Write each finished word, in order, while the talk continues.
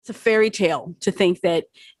it's a fairy tale to think that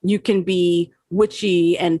you can be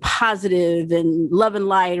witchy and positive and love and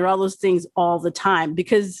light or all those things all the time,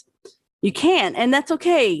 because you can't. And that's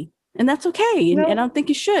okay. And that's okay. And I don't think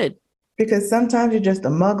you should. Because sometimes you're just a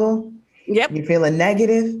muggle. Yep. You're feeling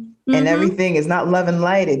negative, and everything is not love and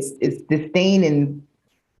light. It's disdain and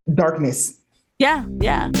darkness. Yeah.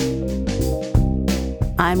 Yeah.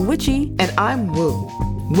 I'm Witchy. And I'm Woo.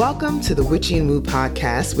 Welcome to the Witchy and Woo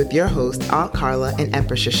podcast with your hosts, Aunt Carla and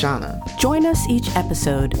Empress Shoshana. Join us each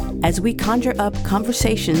episode as we conjure up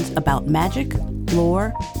conversations about magic,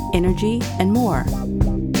 lore, energy, and more.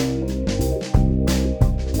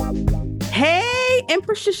 Hey,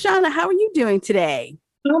 Empress Shoshana, how are you doing today?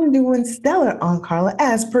 I'm doing stellar, Aunt Carla,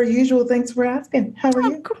 as per usual. Thanks for asking. How are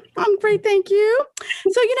you? I'm great, thank you.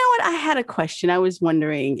 So you know what? I had a question. I was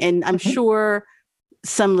wondering, and I'm sure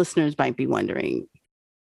some listeners might be wondering,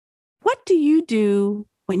 what do you do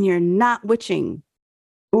when you're not witching?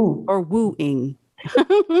 Ooh. Or wooing?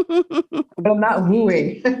 I'm not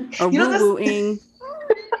wooing. Or wooing.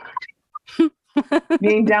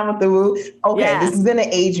 Being down with the woo. Okay, yeah. This is going to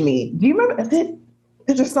age me. Do you remember?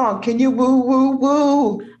 There's a song, Can You Woo, Woo,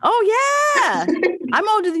 Woo? Oh, yeah. I'm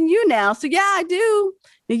older than you now, so yeah, I do.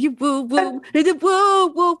 You woo, woo. Woo, woo,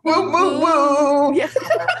 woo, woo, woo. Yeah.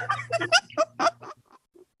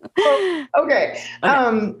 Okay.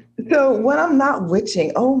 So when I'm not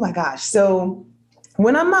witching, oh my gosh. So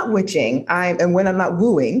when I'm not witching, and when I'm not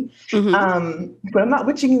wooing, when I'm not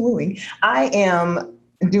witching and wooing, I am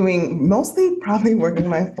doing mostly probably working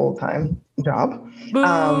my full-time job.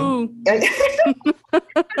 I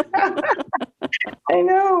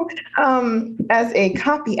know. As a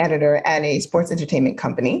copy editor at a sports entertainment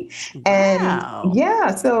company. Wow. And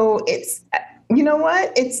yeah, so it's, you know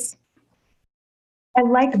what? I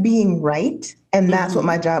like being right. And that's what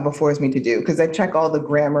my job affords me to do, because I check all the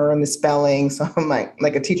grammar and the spelling. So I'm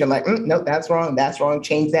like a teacher, I'm like, no, that's wrong,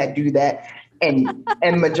 change that, do that. And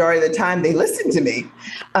majority of the time they listen to me.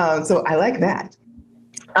 So I like that.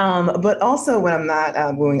 But also when I'm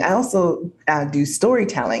not wooing, I also do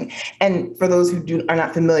storytelling. And for those who are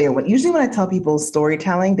not familiar, usually when I tell people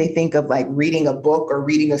storytelling, they think of like reading a book or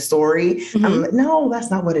reading a story. I'm like, no, that's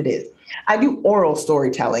not what it is. I do oral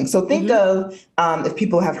storytelling. So think of if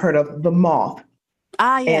people have heard of The Moth.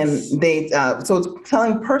 Ah, yes. And they so it's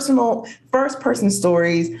telling personal first-person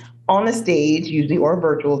stories on a stage, usually, or a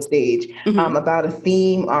virtual stage, about a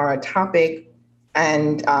theme or a topic,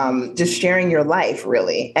 and just sharing your life,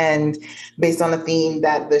 really, and based on a theme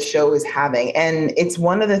that the show is having. And it's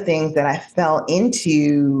one of the things that I fell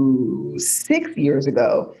into 6 years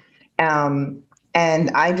ago, and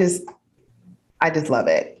I just love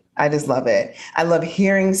it. I just love it. I love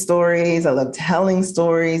hearing stories. I love telling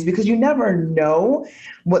stories, because you never know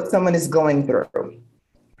what someone is going through.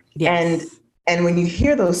 Yes. And when you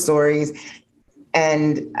hear those stories,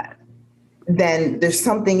 and then there's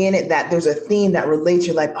something in it that there's a theme that relates,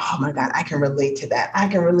 you're like, oh my God, I can relate to that. I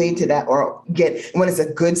can relate to that. Or when it's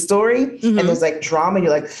a good story and there's like drama,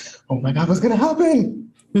 you're like, oh my God, what's going to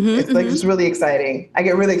happen? It's really exciting. I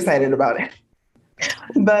get really excited about it.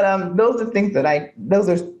 But those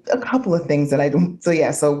are a couple of things that I do. So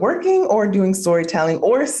yeah, so working or doing storytelling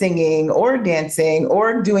or singing or dancing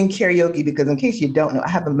or doing karaoke, because in case you don't know, I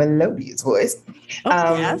have a melodious voice.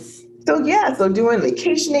 Yes. So yeah, so doing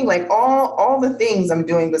vacationing, like all the things I'm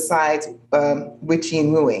doing besides witchy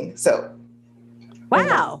and wooing. So.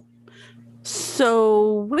 Wow.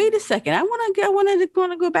 So wait a second. I want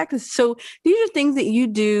to go back. So these are things that you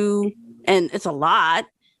do, and it's a lot.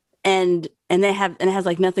 And it has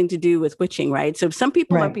like nothing to do with witching, right? So some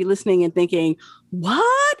people might be listening and thinking,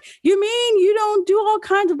 what? You mean you don't do all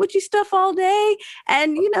kinds of witchy stuff all day?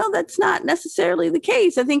 And, that's not necessarily the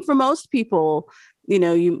case. I think for most people,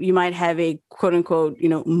 you might have a quote unquote,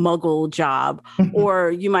 muggle job,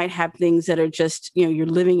 or you might have things that are just, you're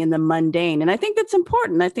living in the mundane. And I think that's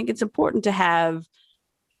important. I think it's important to have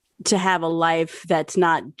a life that's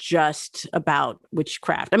not just about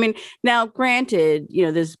witchcraft. I mean, now granted,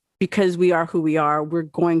 because we are who we are, we're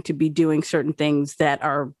going to be doing certain things that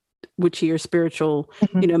are witchy or spiritual,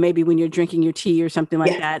 maybe when you're drinking your tea or something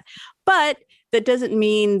like that. But that doesn't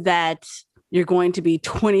mean that you're going to be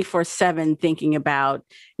 24/7 thinking about,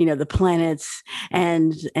 the planets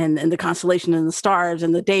and the constellation and the stars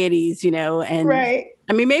and the deities, and right.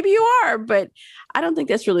 I mean, maybe you are, but I don't think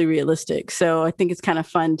that's really realistic. So I think it's kind of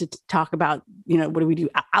fun to talk about, what do we do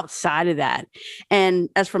outside of that? And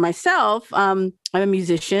as for myself, I'm a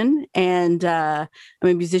musician, and I'm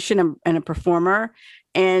a performer,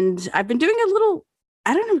 and I've been doing a little,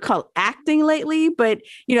 I don't know, call it acting lately, but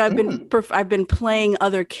I've been playing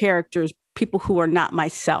other characters people who are not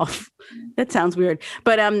myself. That sounds weird,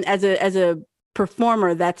 but as a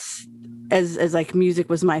performer, that's as like music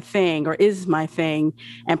was my thing or is my thing,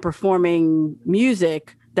 and performing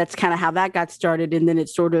music, that's kind of how that got started, and then it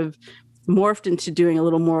sort of morphed into doing a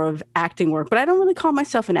little more of acting work. But I don't really call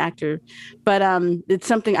myself an actor, but it's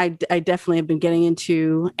something I definitely have been getting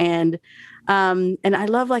into. And I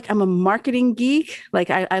love, like, I'm a marketing geek. Like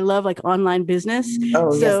I love like online business.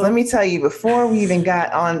 Oh, yes. Let me tell you, before we even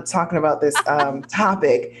got on talking about this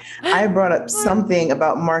topic, I brought up something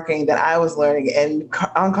about marketing that I was learning, and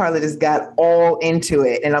Aunt Carla just got all into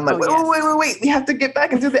it. And I'm like, wait. We have to get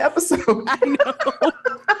back into the episode. I know.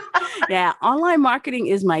 Yeah. Online marketing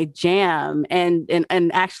is my jam. And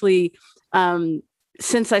actually,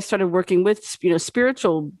 since I started working with,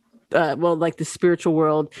 spiritual like the spiritual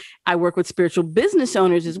world, I work with spiritual business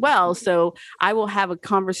owners as well. So I will have a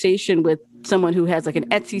conversation with someone who has like an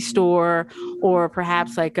Etsy store, or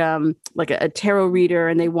perhaps like a tarot reader,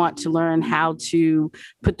 and they want to learn how to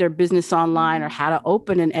put their business online, or how to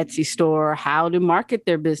open an Etsy store, or how to market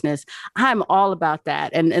their business. I'm all about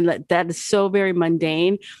that. And that is so very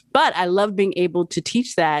mundane, but I love being able to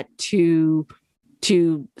teach that to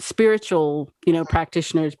spiritual,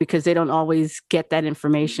 practitioners, because they don't always get that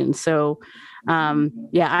information. So,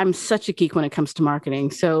 yeah, I'm such a geek when it comes to marketing.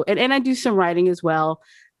 So, and I do some writing as well.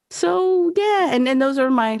 So yeah, and those are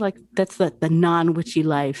my, like, that's the non-witchy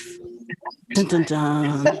life. Dun, dun,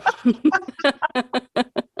 dun. I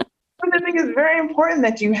think it's very important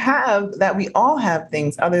that we all have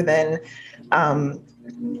things other than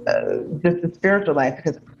just the spiritual life,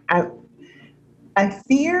 because I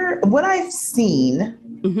fear what I've seen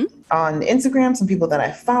on Instagram, some people that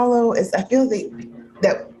I follow, is I feel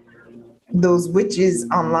that those witches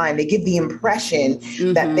online, they give the impression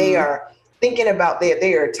that they are thinking about,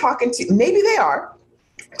 they are talking to, maybe they are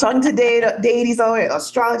talking to deities,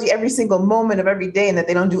 astrology every single moment of every day, and that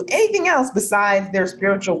they don't do anything else besides their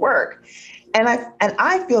spiritual work. And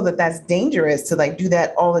I feel that that's dangerous to like do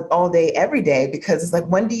that all day, every day, because it's like,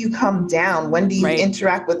 when do you come down? When do you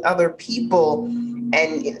interact with other people?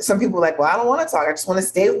 And some people are like, well, I don't want to talk. I just want to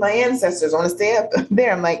stay with my ancestors. I want to stay up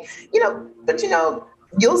there. I'm like, but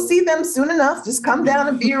you'll see them soon enough. Just come down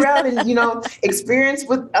and be around and, experience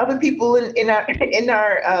with other people in our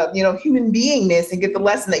human beingness, and get the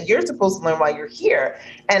lesson that you're supposed to learn while you're here.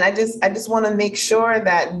 And I just want to make sure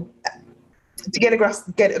that to get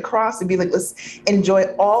across and be like, let's enjoy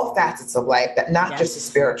all facets of life, that not just the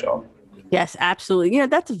spiritual. Yes, absolutely.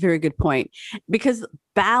 That's a very good point, because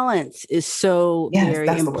balance is so very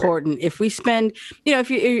important. If we spend, if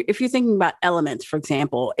you're thinking about elements, for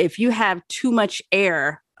example, if you have too much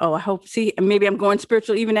air, maybe I'm going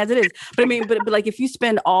spiritual even as it is, but I mean, but like, if you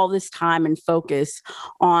spend all this time and focus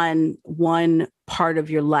on one part of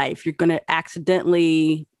your life, you're going to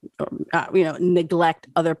accidentally neglect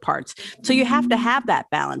other parts. So you have to have that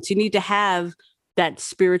balance. You need to have that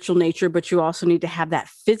spiritual nature, but you also need to have that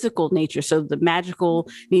physical nature. So the magical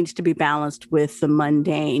needs to be balanced with the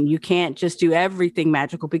mundane. You can't just do everything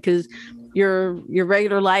magical, because your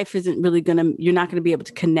regular life you're not going to be able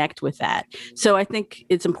to connect with that. So I think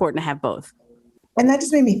it's important to have both. And that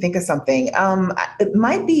just made me think of something. It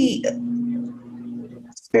might be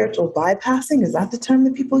spiritual bypassing. Is that the term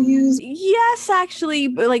that people use? Yes, actually,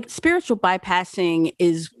 like, spiritual bypassing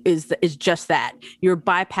is just that. You're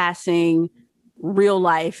bypassing real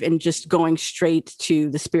life and just going straight to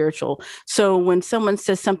the spiritual. So when someone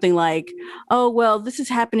says something like, oh, well, this is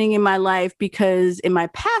happening in my life because in my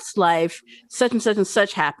past life, such and such and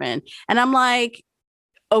such happened. And I'm like,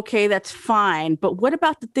 okay, that's fine. But what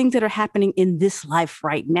about the things that are happening in this life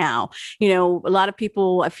right now? A lot of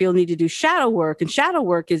people, I feel, need to do shadow work, and shadow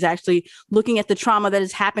work is actually looking at the trauma that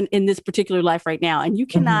has happened in this particular life right now. And you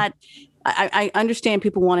cannot, I understand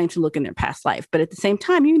people wanting to look in their past life, but at the same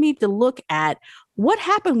time, you need to look at what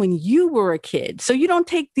happened when you were a kid. So you don't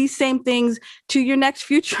take these same things to your next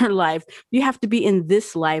future life. You have to be in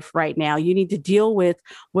this life right now. You need to deal with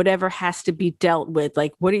whatever has to be dealt with.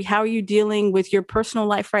 Like, how are you dealing with your personal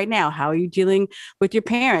life right now? How are you dealing with your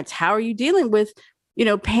parents? How are you dealing with,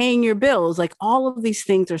 paying your bills? Like, all of these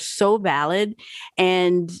things are so valid.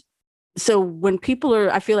 And so when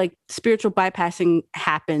I feel like spiritual bypassing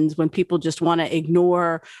happens when people just want to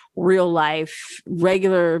ignore real life,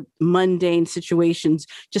 regular, mundane situations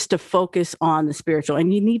just to focus on the spiritual.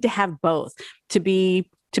 And you need to have both to be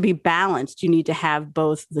balanced. You need to have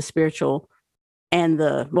both the spiritual and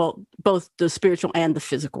both the spiritual and the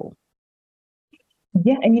physical.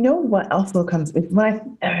 Yeah. And what also comes with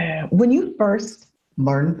when you first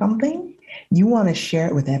learn something, you want to share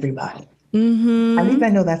it with everybody. At least Mm-hmm. I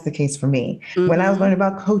know that's the case for me. When I was Mm-hmm. learning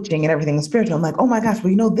about coaching and everything spiritual, I'm like, oh my gosh,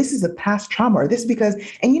 well, this is a past trauma, or this is because,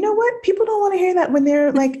 and you know what? People don't want to hear that when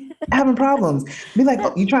they're like having problems. Be like,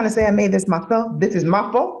 oh, you trying to say I made this myself? This is my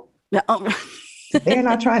fault? Yeah, oh, They're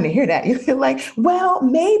not trying to hear that. You're like, well,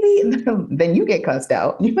 maybe. Then you get cussed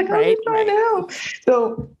out. You're like, I was right, just trying to right. help.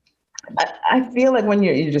 So I feel like when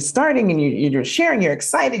you're just starting and you're sharing, you're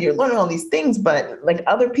excited, you're learning all these things, but like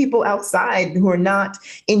other people outside who are not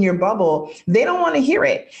in your bubble, they don't want to hear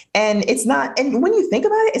it. And it's not, and when you think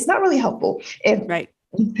about it, it's not really helpful. If Right.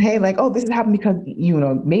 you say like, oh, this has happened because,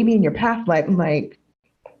 maybe in your past life, I'm like,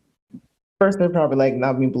 first they're probably like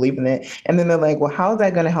not me believing it. And then they're like, well, how is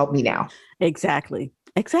that going to help me now? Exactly.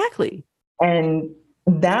 Exactly. And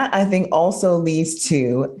that I think also leads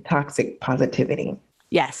to toxic positivity.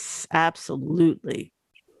 Yes, absolutely.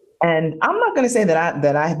 And I'm not going to say that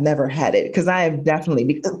I have never had it, because I have definitely,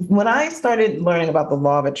 because when I started learning about the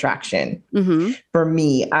law of attraction, Mm-hmm. for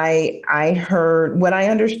me, I heard, what I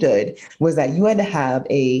understood was that you had to have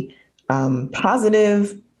a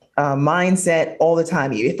positive mindset all the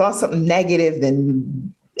time. If you thought something negative,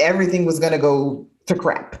 then everything was going to go to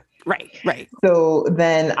crap. Right, right. So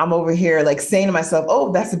then I'm over here like saying to myself,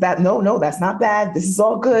 oh, that's a bad, no, that's not bad. This is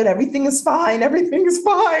all good. Everything is fine. Everything is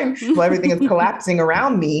fine. Well, everything is collapsing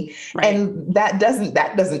around me. Right. And that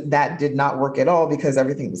did not work at all, because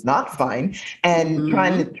everything was not fine. And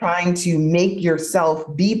Mm-hmm. trying to make yourself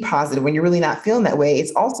be positive when you're really not feeling that way.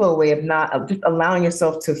 It's also a way of just allowing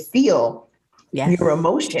yourself to feel your Yes.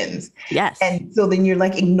 emotions. Yes. And so then you're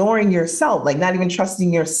like ignoring yourself, like not even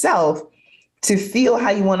trusting yourself to feel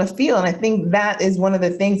how you want to feel. And I think that is one of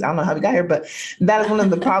the things, I don't know how we got here, but that is one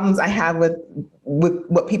of the problems I have with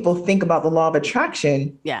what people think about the law of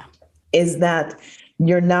attraction, Yeah. is that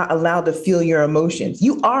you're not allowed to feel your emotions.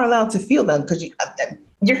 You are allowed to feel them, because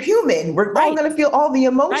you're human. We're all Right. going to feel all the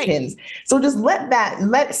Right. emotions. So just let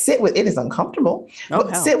it sit with it. Is uncomfortable, Oh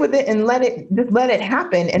but hell. sit with it and let it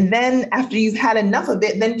happen. And then after you've had enough of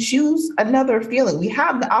it, then choose another feeling. We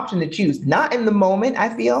have the option to choose, not in the moment.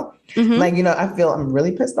 I feel Mm-hmm. like, I feel I'm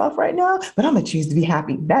really pissed off right now, but I'm going to choose to be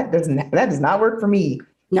happy. That does not work for me.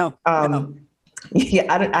 No, no. Um, yeah,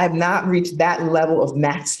 I've not reached that level of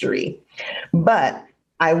mastery, but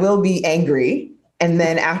I will be angry. And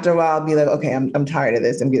then after a while, I'll be like, okay, I'm tired of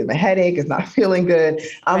this. I'm getting a headache. It's not feeling good.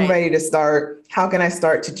 I'm Right. ready to start. How can I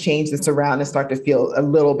start to change this around and start to feel a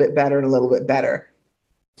little bit better and a little bit better?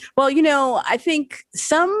 Well, I think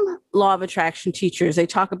some law of attraction teachers, they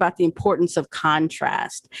talk about the importance of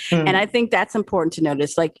contrast. And I Mm, think that's important to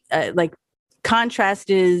notice. Like contrast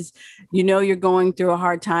is, you're going through a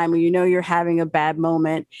hard time, or you're having a bad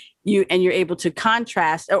moment, you're able to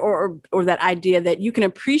contrast, or that idea that you can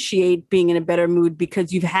appreciate being in a better mood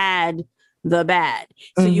because you've had the bad.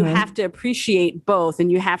 So you have mm-hmm. to appreciate both,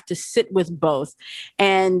 and you have to sit with both.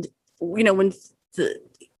 And when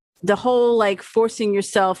the whole like forcing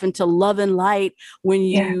yourself into love and light when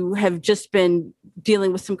Yeah. you have just been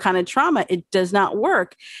dealing with some kind of trauma, it does not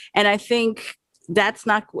work. And I think that's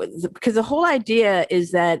not, because the whole idea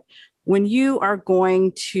is that when you are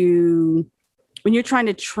going to when you're trying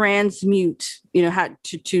to transmute, how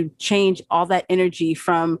to change all that energy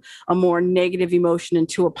from a more negative emotion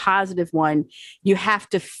into a positive one, you have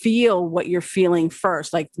to feel what you're feeling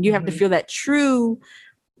first. Like you have to Mm-hmm. feel that true,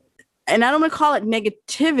 and I don't want to call it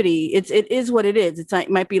negativity. It is what it is. It's like,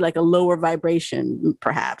 it might be like a lower vibration,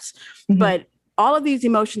 perhaps, Mm-hmm. but all of these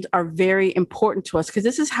emotions are very important to us, because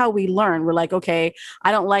this is how we learn. We're like, okay,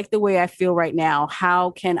 I don't like the way I feel right now.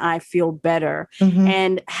 How can I feel better? Mm-hmm.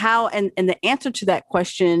 And the answer to that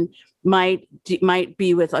question might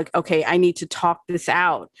be with like, okay, I need to talk this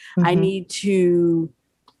out. I Mm-hmm. need to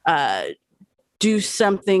uh, do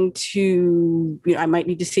something to, I might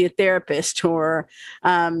need to see a therapist, or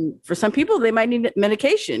for some people, they might need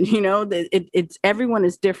medication. It's everyone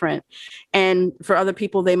is different. And for other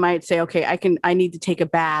people, they might say, okay, I need to take a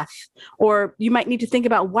bath, or you might need to think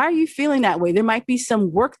about, why are you feeling that way? There might be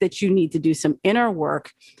some work that you need to do, some inner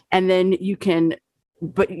work, and then you can,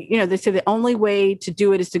 but they say the only way to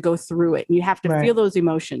do it is to go through it. You have to Right. feel those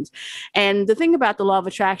emotions. And the thing about the law of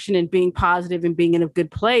attraction and being positive and being in a good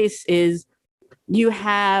place is, you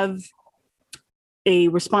have a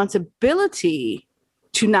responsibility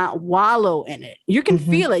to not wallow in it. You can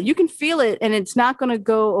Mm-hmm. feel it. You can feel it, and it's not going to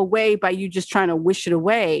go away by you just trying to wish it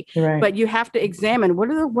away. Right. But you have to examine, what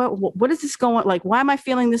is this going, like, why am I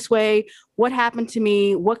feeling this way? What happened to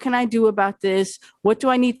me? What can I do about this? What do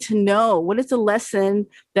I need to know? What is the lesson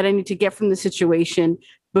that I need to get from the situation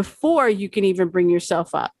before you can even bring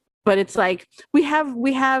yourself up? But it's like we have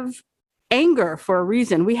anger for a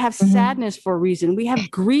reason. We have sadness for a reason. We have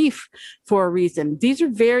grief for a reason. These are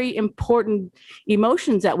very important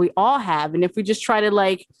emotions that we all have. And if we just try to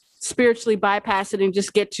like spiritually bypass it and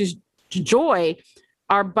just get to joy,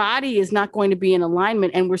 our body is not going to be in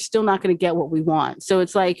alignment and we're still not going to get what we want. So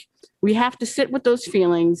it's like we have to sit with those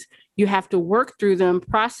feelings. You have to work through them,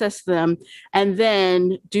 process them, and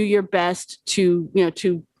then do your best to,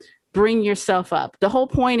 to bring yourself up. The whole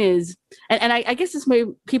point is, and I guess this way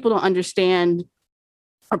people don't understand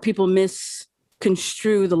or people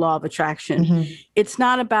misconstrue the law of attraction. It's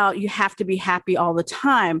not about you have to be happy all the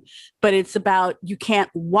time, but it's about you can't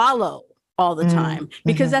wallow all the time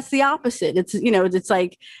because that's the opposite. It's, it's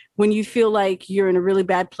like when you feel like you're in a really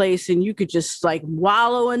bad place and you could just like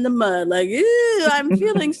wallow in the mud, like, ew, I'm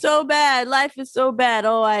feeling so bad. Life is so bad.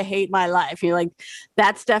 Oh, I hate my life. You're like,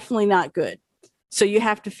 that's definitely not good. So you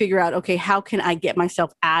have to figure out, okay, how can I get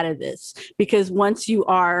myself out of this? Because once you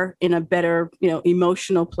are in a better,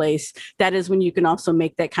 emotional place, that is when you can also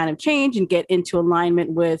make that kind of change and get into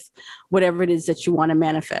alignment with whatever it is that you want to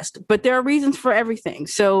manifest. But there are reasons for everything.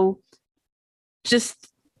 So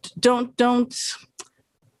just don't,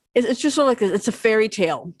 it's just sort of like, it's a fairy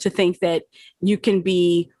tale to think that you can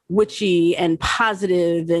be witchy and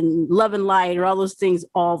positive and love and light or all those things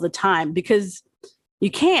all the time, because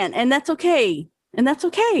you can't, and that's okay. And that's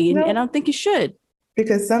okay. And I don't think you should.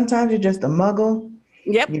 Because sometimes you're just a muggle.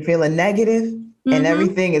 Yep. You're feeling negative and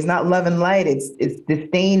everything is not love and light. It's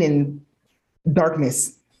disdain and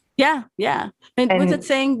darkness. Yeah. Yeah. And what's it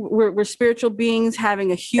saying? We're spiritual beings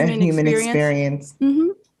having a human experience.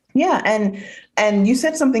 Yeah. And you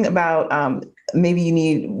said something about maybe you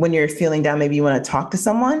need, when you're feeling down, maybe you want to talk to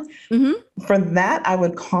someone. For that, I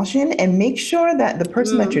would caution and make sure that the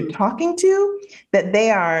person that you're talking to, that they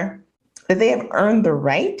have earned the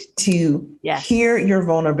right to hear your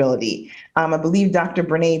vulnerability. I believe Dr.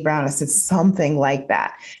 Brene Brown has said something like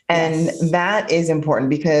that. And that is important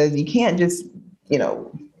because you can't just,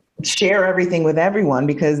 share everything with everyone,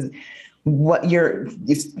 because you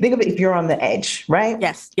think of it, if you're on the edge, right?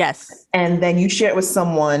 Yes. And then you share it with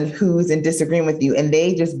someone who's in disagreement with you and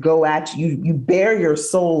they just go at you, you bare your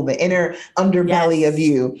soul, the inner underbelly of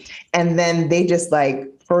you. And then they just like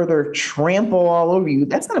further trample all over you.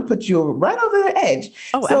 That's going to put you right over the edge.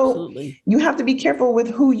 Oh, so absolutely. You have to be careful with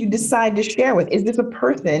who you decide to share with. Is this a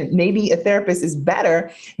person? Maybe a therapist is better.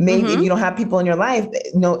 Maybe if you don't have people in your life,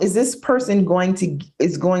 is this person going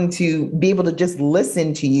to be able to just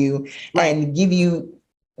listen to you and give you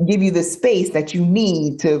the space that you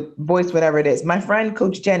need to voice whatever it is. My friend,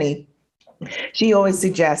 Coach Jenny, she always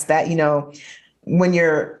suggests that,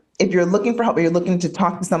 if you're looking for help or you're looking to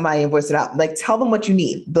talk to somebody and voice it out, like tell them what you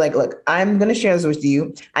need. Be like, look, I'm going to share this with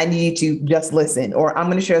you. I need you to just listen, or I'm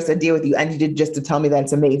going to share this idea with you. I need you just to tell me that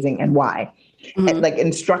it's amazing and why. And like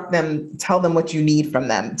instruct them, tell them what you need from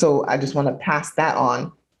them. So I just want to pass that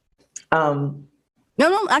on.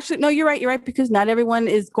 No, actually, no, you're right. Because not everyone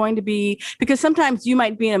is going to be, because sometimes you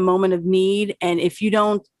might be in a moment of need. And if you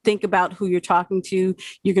don't think about who you're talking to,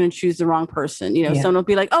 you're going to choose the wrong person. Someone will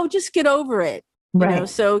be like, oh, just get over it.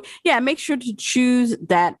 So make sure to choose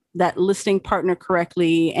that listening partner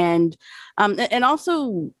correctly, and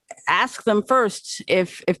also ask them first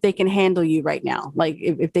if they can handle you right now, like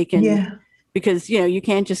if they can, because you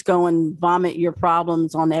can't just go and vomit your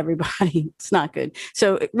problems on everybody. It's not good.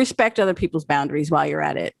 So respect other people's boundaries while you're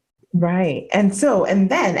at it. Right. And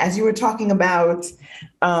then as you were talking about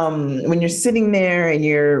when you're sitting there and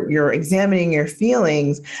you're examining your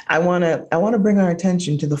feelings, I want to bring our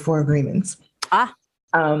attention to the 4 agreements.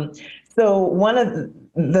 So one of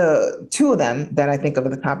the 2 of them that I think of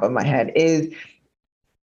at the top of my head is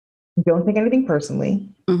don't take anything personally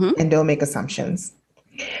and don't make assumptions.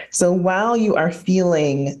 So while you are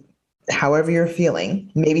feeling however you're feeling,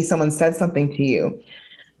 maybe someone said something to you,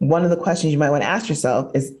 one of the questions you might want to ask yourself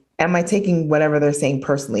is, am I taking whatever they're saying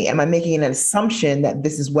personally? Am I making an assumption that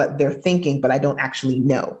this is what they're thinking, but I don't actually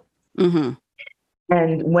know? And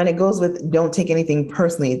when it goes with don't take anything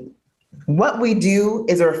personally, what we do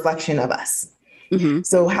is a reflection of us.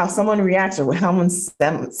 So how someone reacts or how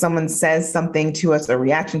someone says something to us or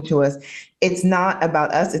reaction to us, it's not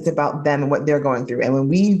about us, it's about them and what they're going through. And when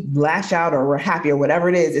we lash out or we're happy or whatever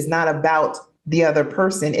it is, it's not about the other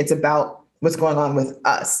person, it's about what's going on with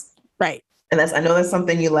us. Right. And I know that's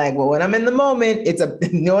something you like, well, when I'm in the moment,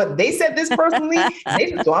 what they said this personally,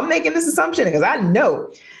 so I'm making this assumption because I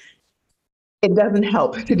know. It doesn't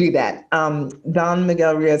help to do that. Don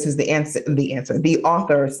Miguel Ruiz is the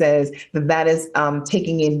author says that is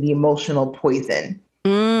taking in the emotional poison.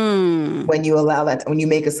 When you allow that, when you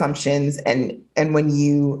make assumptions and when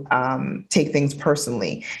you take things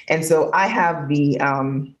personally. And so I have the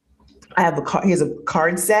I have here's a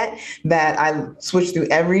card set that I switch through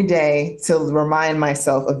every day to remind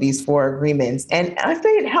myself of these 4 agreements. And I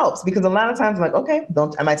think it helps because a lot of times I'm like, okay,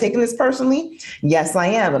 am I taking this personally? Yes, I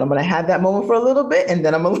am. And I'm going to have that moment for a little bit and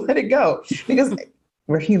then I'm going to let it go because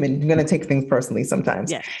we're human. You're going to take things personally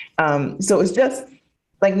sometimes. Yes. So it's just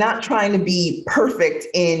like not trying to be perfect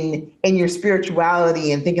in your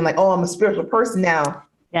spirituality and thinking like, oh, I'm a spiritual person now.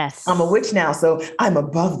 Yes. I'm a witch now, so I'm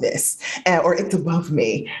above this, or it's above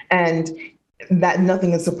me. And that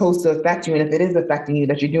nothing is supposed to affect you. And if it is affecting you,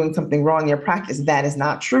 that you're doing something wrong in your practice, that is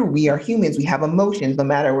not true. We are humans. We have emotions, no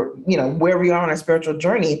matter, where we are on our spiritual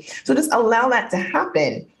journey. So just allow that to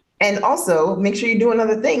happen. And also make sure you're doing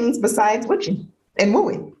other things besides witching and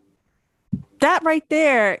wooing. That right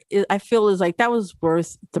there, I feel is like that was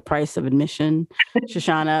worth the price of admission,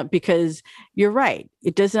 Shoshana, because you're right.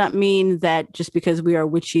 It does not mean that just because we are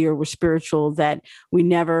witchy or we're spiritual that we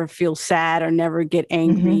never feel sad or never get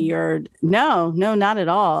angry or no, not at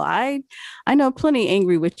all. I know plenty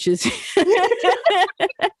angry witches.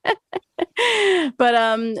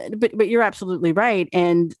 But you're absolutely right.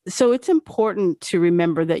 And so it's important to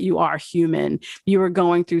remember that you are human. You are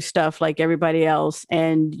going through stuff like everybody else,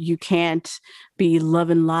 and you can't be love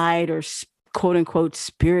and light or quote unquote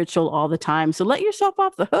spiritual all the time. So let yourself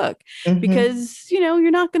off the hook because,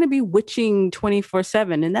 you're not going to be witching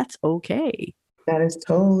 24/7, and that's okay. That is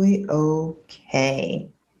totally okay.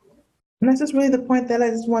 And that's just really the point that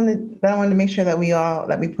I wanted to make sure that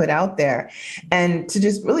we put out there, and to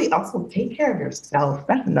just really also take care of yourself.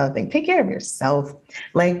 That's another thing. Take care of yourself.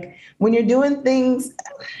 Like when you're doing things,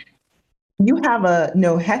 you have a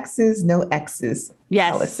no hexes, no X's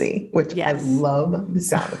policy, which I love the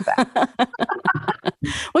sound of that.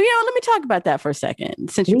 Well, let me talk about that for a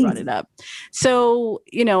second, since you brought it up. So,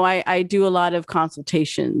 I do a lot of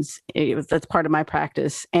consultations. That's part of my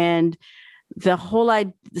practice. And the whole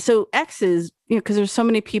idea, so X's, because there's so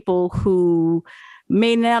many people who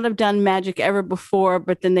may not have done magic ever before,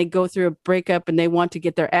 but then they go through a breakup and they want to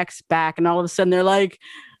get their ex back. And all of a sudden they're like,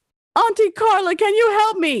 Auntie Carla, can you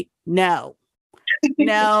help me? No.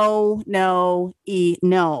 No.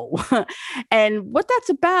 And what that's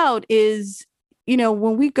about is,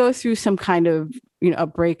 when we go through some kind of, a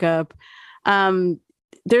breakup,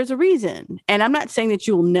 there's a reason. And I'm not saying that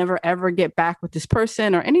you will never, ever get back with this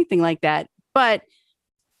person or anything like that, but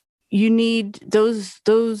you need those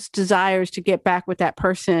desires to get back with that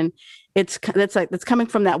person. That's coming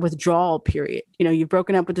from that withdrawal period. You've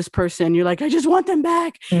broken up with this person. You're like, I just want them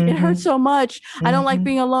back. It hurts so much. I don't like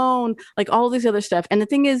being alone, like all this other stuff. And the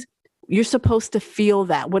thing is, you're supposed to feel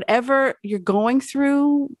that whatever you're going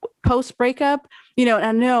through post breakup, and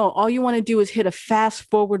I know all you want to do is hit a fast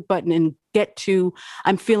forward button and get to,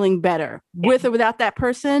 I'm feeling better with or without that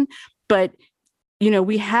person. But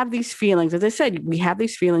we have these feelings. As I said, we have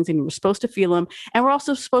these feelings and we're supposed to feel them. And we're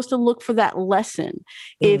also supposed to look for that lesson.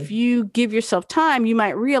 If you give yourself time, you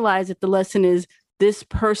might realize that the lesson is this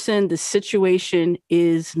person, the situation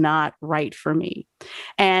is not right for me.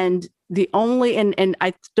 And and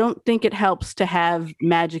I don't think it helps to have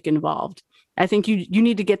magic involved. I think you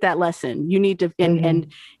need to get that lesson. You need to,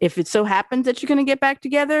 and if it so happens that you're going to get back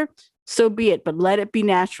together, so be it, but let it be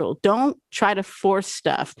natural. Don't try to force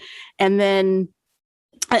stuff. And then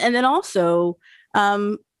also,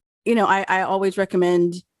 I always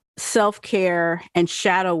recommend self-care and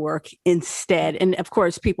shadow work instead. And of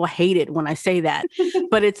course, people hate it when I say that,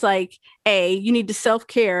 but it's like, you need to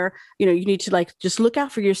self-care, you need to like, just look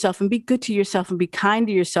out for yourself and be good to yourself and be kind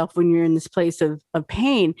to yourself when you're in this place of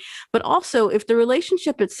pain. But also if the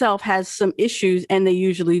relationship itself has some issues, and they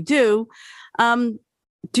usually do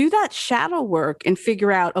that shadow work and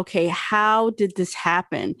figure out, okay, how did this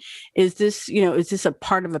happen? Is this a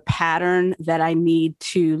part of a pattern that I need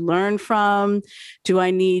to learn from? Do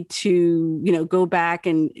I need to, go back,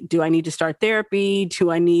 and do I need to start therapy?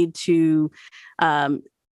 Do I need to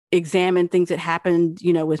examine things that happened,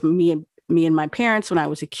 with me and my parents when I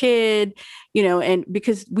was a kid, and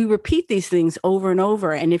because we repeat these things over and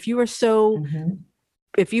over. And if you are so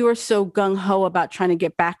gung-ho about trying to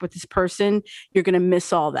get back with this person, you're going to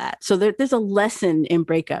miss all that. So there's a lesson in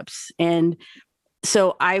breakups. And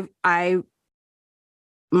so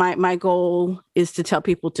my goal is to tell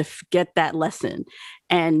people to get that lesson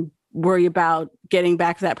and worry about getting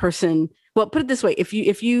back to that person. Well, put it this way, if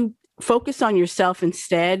you focus on yourself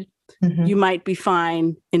instead, you might be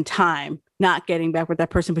fine in time, not getting back with that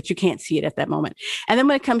person, but you can't see it at that moment. And then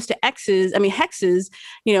when it comes to hexes,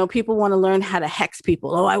 people want to learn how to hex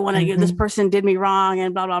people. Oh, I want to, this person did me wrong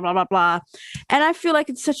and blah, blah, blah, blah, blah. And I feel like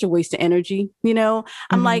it's such a waste of energy.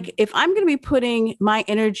 I'm like, if I'm going to be putting my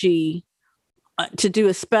energy to do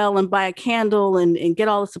a spell and buy a candle and get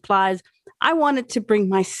all the supplies. I wanted to bring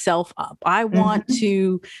myself up. I want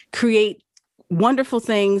to create wonderful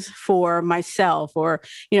things for myself or,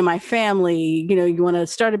 my family. You want to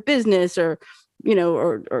start a business or,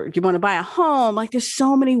 or you want to buy a home. Like there's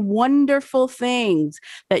so many wonderful things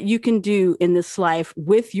that you can do in this life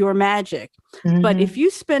with your magic. But if you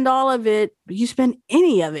spend all of it, you spend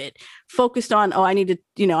any of it focused on, I need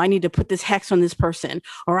to put this hex on this person,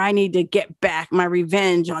 or I need to get back my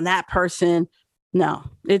revenge on that person. No,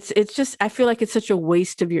 it's just, I feel like it's such a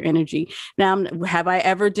waste of your energy. Now, have I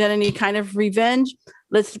ever done any kind of revenge?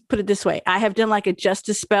 Let's put it this way. I have done like a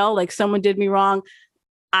justice spell, like someone did me wrong.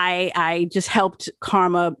 I just helped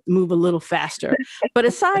karma move a little faster. But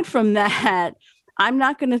aside from that, I'm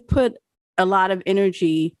not going to put a lot of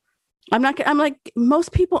energy. I'm like,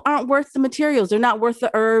 most people aren't worth the materials. They're not worth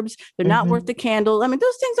the herbs. They're not worth the candle. I mean,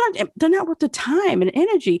 those things they're not worth the time and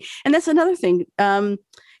energy. And that's another thing.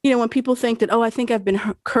 When people think that, I think I've been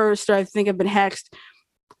cursed or I think I've been hexed,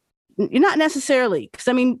 you're not necessarily, because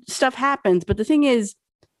I mean, stuff happens. But the thing is,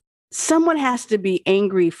 someone has to be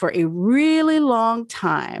angry for a really long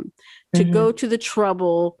time to go to the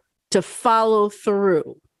trouble to follow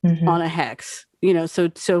through on a hex.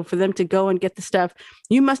 So for them to go and get the stuff,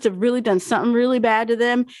 you must have really done something really bad to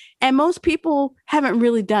them. And most people haven't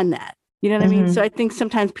really done that. You know what I mean? So I think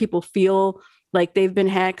sometimes people feel like they've been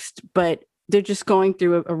hexed, but they're just going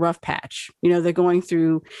through a rough patch. They're going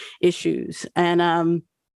through issues. And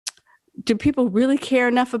do people really care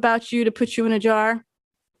enough about you to put you in a jar?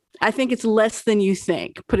 I think it's less than you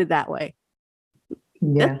think, put it that way.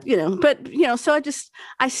 Yeah. So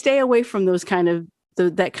I stay away from those kind of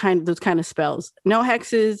spells. No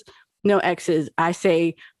hexes, no X's. I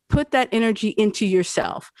say, put that energy into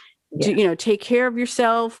yourself. Yeah. Take care of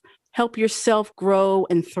yourself, help yourself grow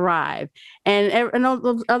and thrive. And all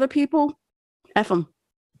those other people, F them.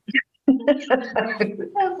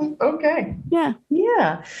 Okay. Yeah.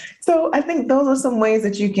 Yeah. So I think those are some ways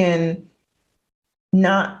that you can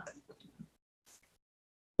not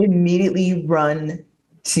immediately run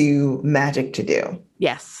to magic to do.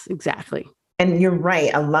 Yes, exactly. And you're right.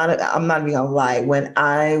 I'm not even gonna lie. When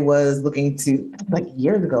I was looking to, like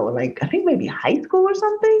years ago, like I think maybe high school or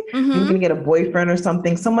something, looking to get a boyfriend or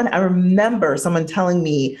something, I remember someone telling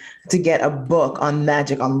me to get a book on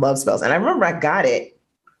magic, on love spells. And I remember I got it.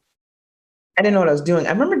 I didn't know what I was doing.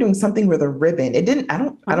 I remember doing something with a ribbon. It didn't, I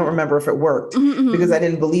don't remember if it worked because I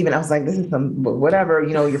didn't believe it. I was like, this is some, whatever,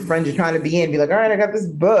 your friends you're trying to be in, be like, all right, I got this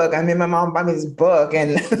book. I made my mom buy me this book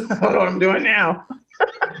and I don't know what I'm doing now.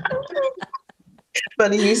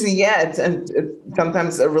 But usually, it's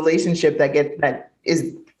sometimes a relationship that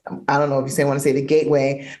is, I don't know if you want to say the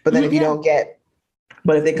gateway, but then if you don't get,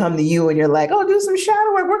 but if they come to you and you're like, do some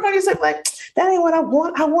shadow work on yourself, like, that ain't what I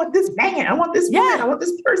want. I want this man. I want this woman. I want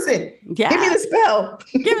this person. Yeah. Give me the spell.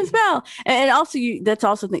 Give me the spell. And also, that's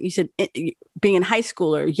also that you said being in high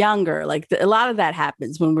school or younger, like a lot of that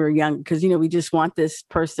happens when we're young because, we just want this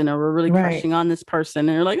person or we're really crushing on this person.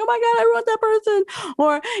 And you're like, oh my God, I want that person.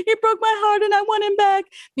 Or he broke my heart and I want him back.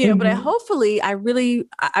 But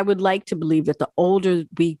I would like to believe that the older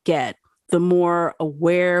we get, the more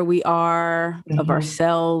aware we are of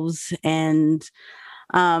ourselves and,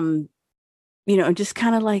 just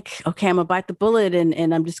kind of like, okay, I'm gonna bite the bullet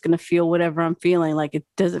and I'm just gonna feel whatever I'm feeling. Like it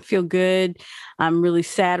doesn't feel good. I'm really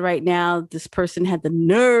sad right now. This person had the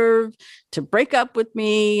nerve to break up with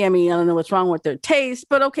me. I mean, I don't know what's wrong with their taste,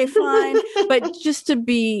 but okay, fine. But just to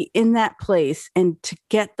be in that place and to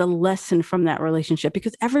get the lesson from that relationship,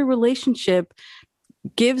 because every relationship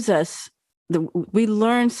gives us we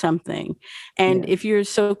learn something. And if you're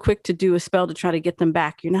so quick to do a spell to try to get them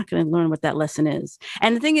back, you're not going to learn what that lesson is.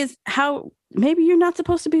 And the thing is, maybe you're not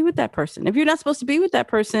supposed to be with that person. If you're not supposed to be with that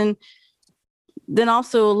person, then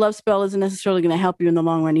also a love spell isn't necessarily going to help you in the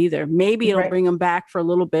long run either. Maybe it'll bring them back for a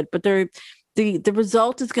little bit, but the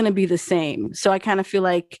result is going to be the same. So I kind of feel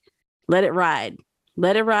like, let it ride,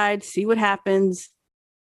 see what happens.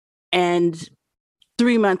 And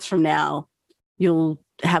 3 months from now, you'll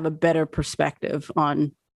have a better perspective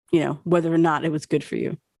on, whether or not it was good for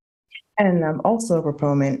you. And I'm also a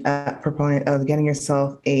proponent of getting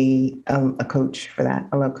yourself a coach for that,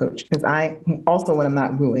 a love coach. Because I also, when I'm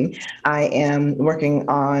not wooing, I am working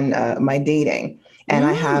on my dating. And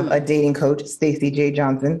I have a dating coach, Stacey J.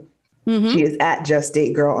 Johnson. She is at Just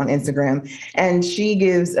Date Girl on Instagram. And she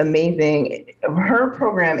gives her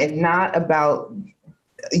program is not about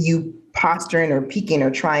you posturing or peaking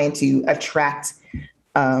or trying to attract.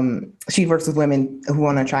 She works with women who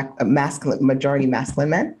want to attract majority masculine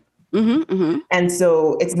men. Mm-hmm, mm-hmm. And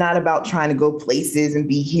so it's not about trying to go places and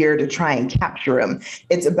be here to try and capture them.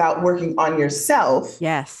 It's about working on yourself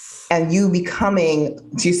Yes. and you becoming,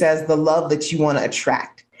 she says, the love that you want to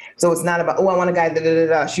attract. So it's not about, oh, I want a guy, da, da, da,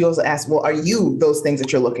 da. She also asks, well, are you those things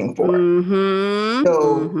that you're looking for? Mm-hmm.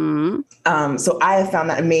 So, Mm-hmm. so I have found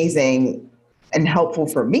that amazing and helpful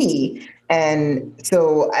for me. And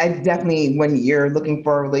so I definitely, when you're looking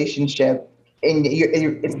for a relationship and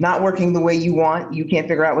it's not working the way you want, you can't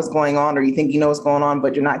figure out what's going on, or you think you know what's going on,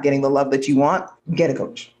 but you're not getting the love that you want, get a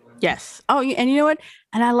coach. Yes. Oh, and you know what?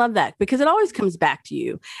 And I love that because it always comes back to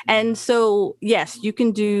you. And so, yes, you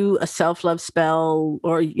can do a self-love spell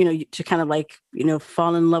or, to kind of like,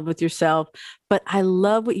 fall in love with yourself. But I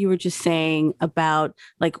love what you were just saying about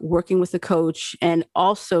like working with a coach and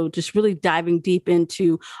also just really diving deep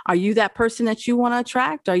into, are you that person that you want to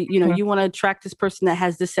attract? Are you want to attract this person that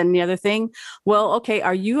has this and the other thing? Well, okay.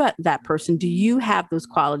 Are you that person? Do you have those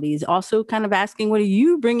qualities? Also kind of asking, what are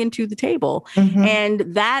you bringing to the table? Mm-hmm. And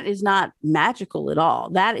that is not magical at all.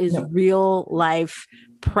 That is real life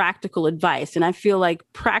practical advice. And I feel like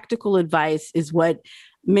practical advice is what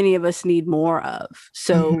many of us need more of.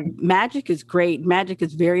 So magic is great. Magic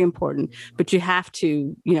is very important, but you have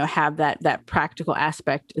to, have that practical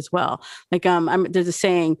aspect as well. Like there's a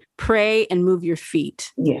saying, pray and move your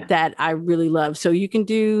feet. Yeah. That I really love. So you can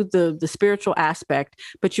do the spiritual aspect,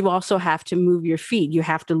 but you also have to move your feet. You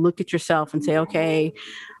have to look at yourself and say, okay,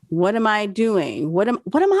 what am I doing? What am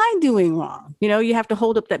I doing wrong? You have to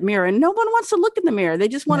hold up that mirror, and no one wants to look in the mirror. They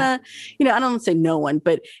just want to, I don't want to say no one,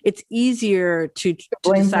 but it's easier to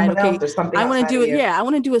decide, okay, I want to do it. Yeah. I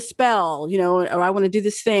want to do a spell, or I want to do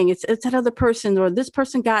this thing. It's that other person or this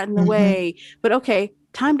person got in the way, but okay,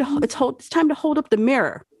 it's time to hold up the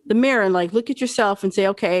mirror and like, look at yourself and say,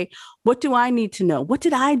 okay, what do I need to know? What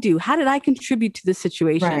did I do? How did I contribute to this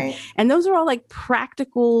situation? Right. And those are all like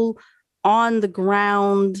practical, on the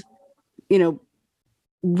ground,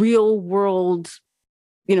 real world,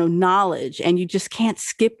 knowledge. And you just can't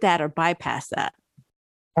skip that or bypass that.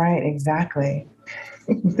 Right. Exactly.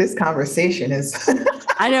 This conversation is,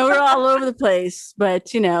 I know we're all over the place,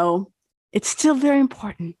 but it's still very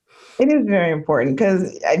important. It is very important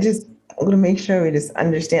because I want to make sure we just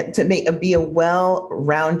understand be a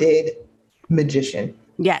well-rounded magician.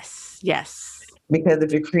 Yes. Yes. Because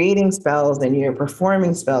if you're creating spells and you're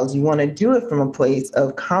performing spells, you want to do it from a place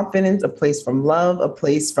of confidence, a place from love, a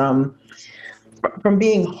place from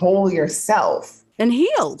being whole yourself. And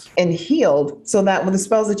healed. So that with the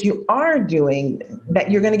spells that you are doing,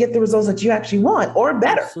 that you're going to get the results that you actually want or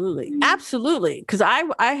better. Absolutely. Because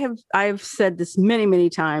I've said this many, many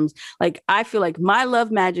times. Like, I feel like my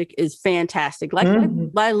love magic is fantastic. Like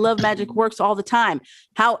my love magic works all the time.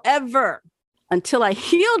 However, until I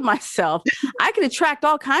healed myself, I could attract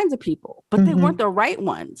all kinds of people, but they weren't the right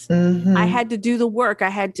ones. I had to do the work.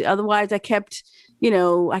 Otherwise I kept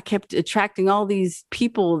attracting all these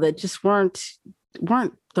people that just weren't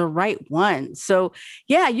the right ones. So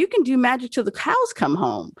yeah, you can do magic till the cows come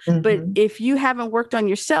home. But if you haven't worked on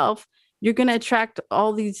yourself, you're going to attract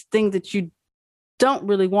all these things that you don't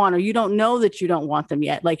really want, or you don't know that you don't want them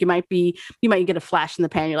yet. Like you might get a flash in the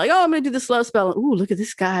pan. You're like, oh, I'm going to do this love spell. Ooh, look at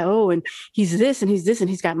this guy. Oh, and he's this and he's this and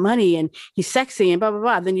he's got money and he's sexy and blah, blah,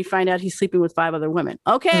 blah. Then you find out he's sleeping with 5 other women.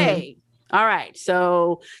 Okay. All right.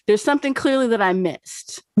 So there's something clearly that I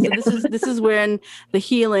missed. So this is when the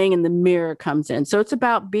healing and the mirror comes in. So it's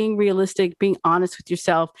about being realistic, being honest with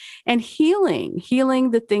yourself, and healing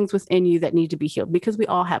the things within you that need to be healed, because we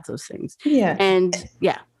all have those things. Yeah. And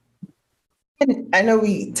yeah. And I know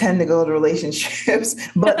we tend to go to relationships,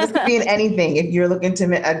 but this could be in anything. If you're looking to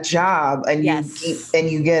a job and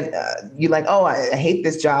you get you like, oh, I hate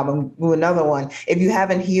this job, I'm do another one. If you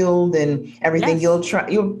haven't healed and everything, you'll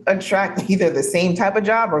attract either the same type of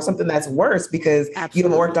job or something that's worse because you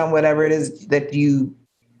haven't worked on whatever it is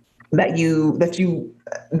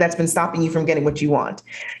that's been stopping you from getting what you want.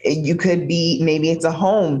 You could be, maybe it's a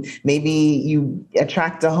home, maybe you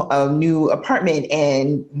attract a new apartment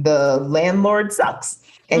and the landlord sucks.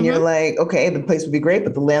 And you're like, okay, the place would be great,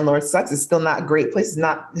 but the landlord sucks. It's still not a great place.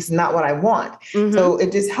 This is not what I want. So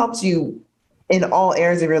it just helps you in all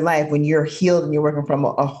areas of your life when you're healed and you're working from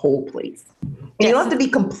a whole place. And you don't have to be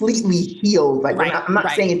completely healed. Like I'm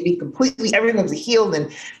not saying it to be completely, everything's healed,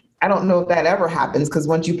 and I don't know if that ever happens, because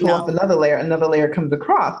once you pull off another layer comes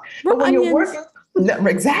across. But when you're working,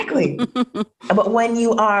 exactly. But when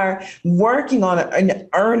you are working on it in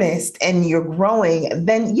earnest and you're growing,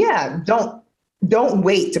 then don't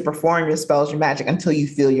wait to perform your spells, your magic, until you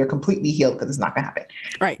feel you're completely healed, because it's not going to happen.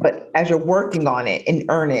 Right. But as you're working on it in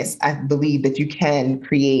earnest, I believe that you can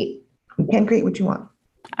create what you want.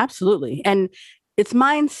 Absolutely. And it's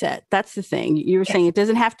mindset. That's the thing. You were saying it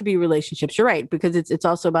doesn't have to be relationships. You're right, because it's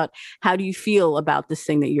also about how do you feel about this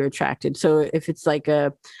thing that you're attracted. So if it's like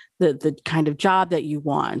the kind of job that you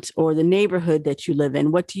want or the neighborhood that you live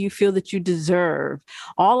in, what do you feel that you deserve?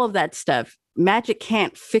 All of that stuff. Magic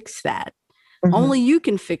can't fix that. Mm-hmm. Only you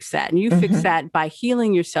can fix that. And you fix that by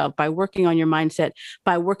healing yourself, by working on your mindset,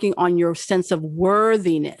 by working on your sense of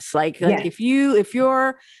worthiness. Like if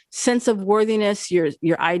your sense of worthiness,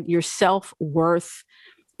 your self-worth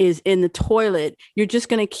is in the toilet, you're just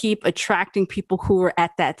going to keep attracting people who are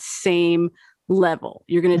at that same level.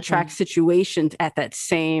 You're going to attract situations at that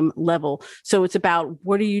same level. So it's about,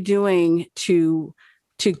 what are you doing to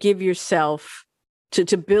give yourself, to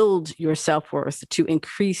build your self-worth, to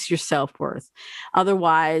increase your self-worth.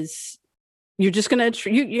 Otherwise, you're just going to,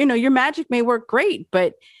 your magic may work great,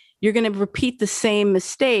 but you're going to repeat the same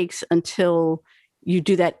mistakes until you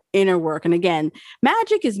do that inner work. And again,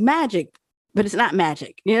 magic is magic, but it's not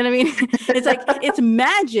magic. You know what I mean? It's like, it's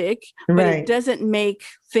magic, but it doesn't make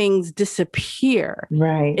things disappear.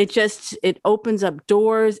 Right. It opens up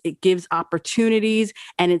doors, it gives opportunities,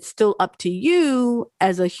 and it's still up to you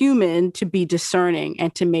as a human to be discerning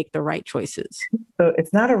and to make the right choices. So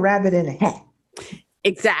it's not a rabbit in a hat.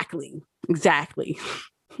 Exactly. That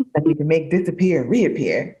you can make disappear,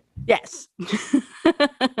 reappear. Yes.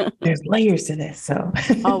 There's layers to this. So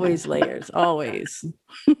always layers, always.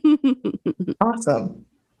 Awesome.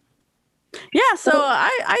 Yeah. So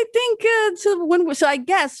I think so I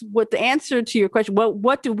guess what the answer to your question,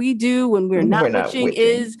 what do we do when we're not witching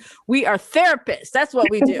is we are therapists. That's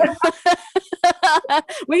what we do.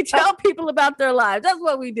 We tell people about their lives. That's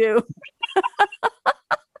what we do.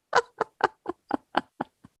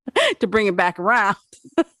 To bring it back around.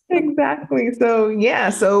 Exactly. So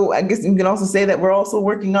I guess you can also say that we're also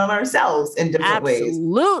working on ourselves in different ways.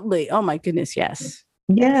 Absolutely. Oh my goodness. Yes.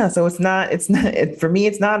 Yeah. So for me,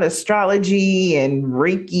 it's not astrology and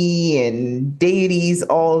Reiki and deities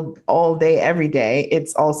all day, every day.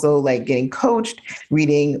 It's also like getting coached,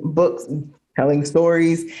 reading books, telling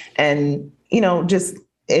stories, and, just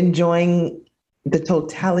enjoying the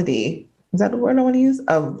totality. Is that the word I want to use?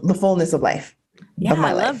 Of the fullness of life. Yeah,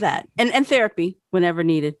 I love that. And therapy whenever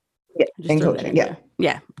needed. Yeah. And coaching. Yeah.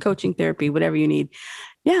 Yeah. Coaching, therapy, whatever you need.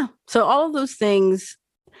 Yeah. So all of those things.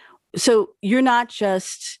 So you're not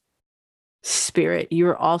just spirit,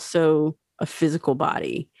 you're also a physical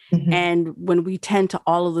body. Mm-hmm. And when we tend to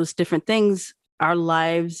all of those different things, our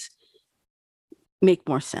lives make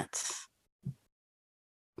more sense.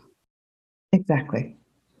 Exactly.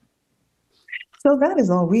 So that is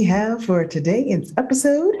all we have for today's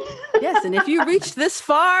episode. Yes, and if you reached this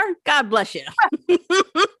far, God bless you.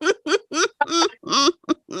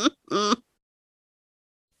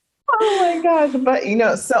 Oh my gosh. But,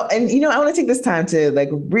 I want to take this time to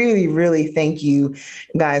really, really thank you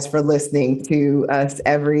guys for listening to us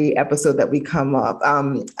every episode that we come up.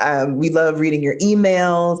 We love reading your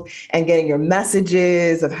emails and getting your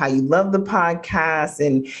messages of how you love the podcast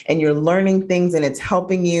and you're learning things and it's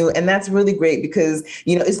helping you. And that's really great because,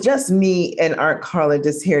 it's just me and Aunt Carla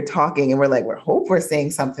just here talking and we're like, we hope we're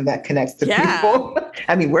saying something that connects to people.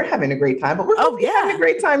 I mean, we're having a great time, but we're having a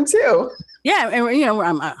great time too. Yeah. And,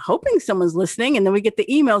 I'm hoping someone's listening and then we get the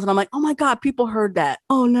emails and I'm like, oh my God, people heard that.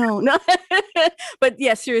 Oh no. But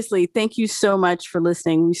yeah, seriously, thank you so much for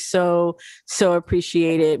listening. We so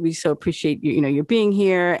appreciate it. We so appreciate you, your being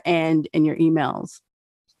here and your emails.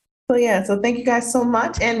 So thank you guys so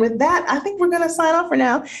much. And with that, I think we're going to sign off for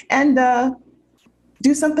now and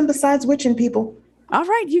do something besides witching people. All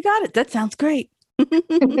right. You got it. That sounds great. All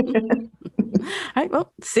right.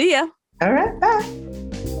 Well, see ya. All right. Bye.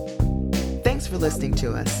 Thanks for listening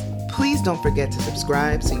to us. Please don't forget to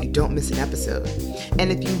subscribe so you don't miss an episode. And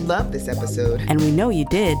if you love this episode, and we know you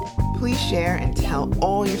did, please share and tell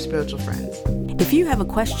all your spiritual friends. If you have a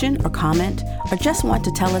question or comment, or just want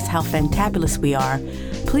to tell us how fantabulous we are,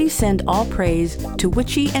 please send all praise to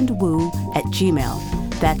witchyandwoo@gmail.com.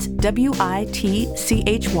 That's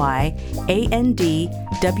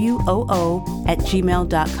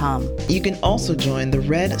witchyandwoo@gmail.com. You can also join the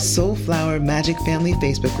Red Soulflower Magic Family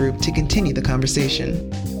Facebook group to continue the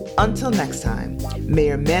conversation. Until next time, may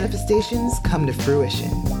your manifestations come to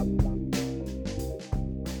fruition.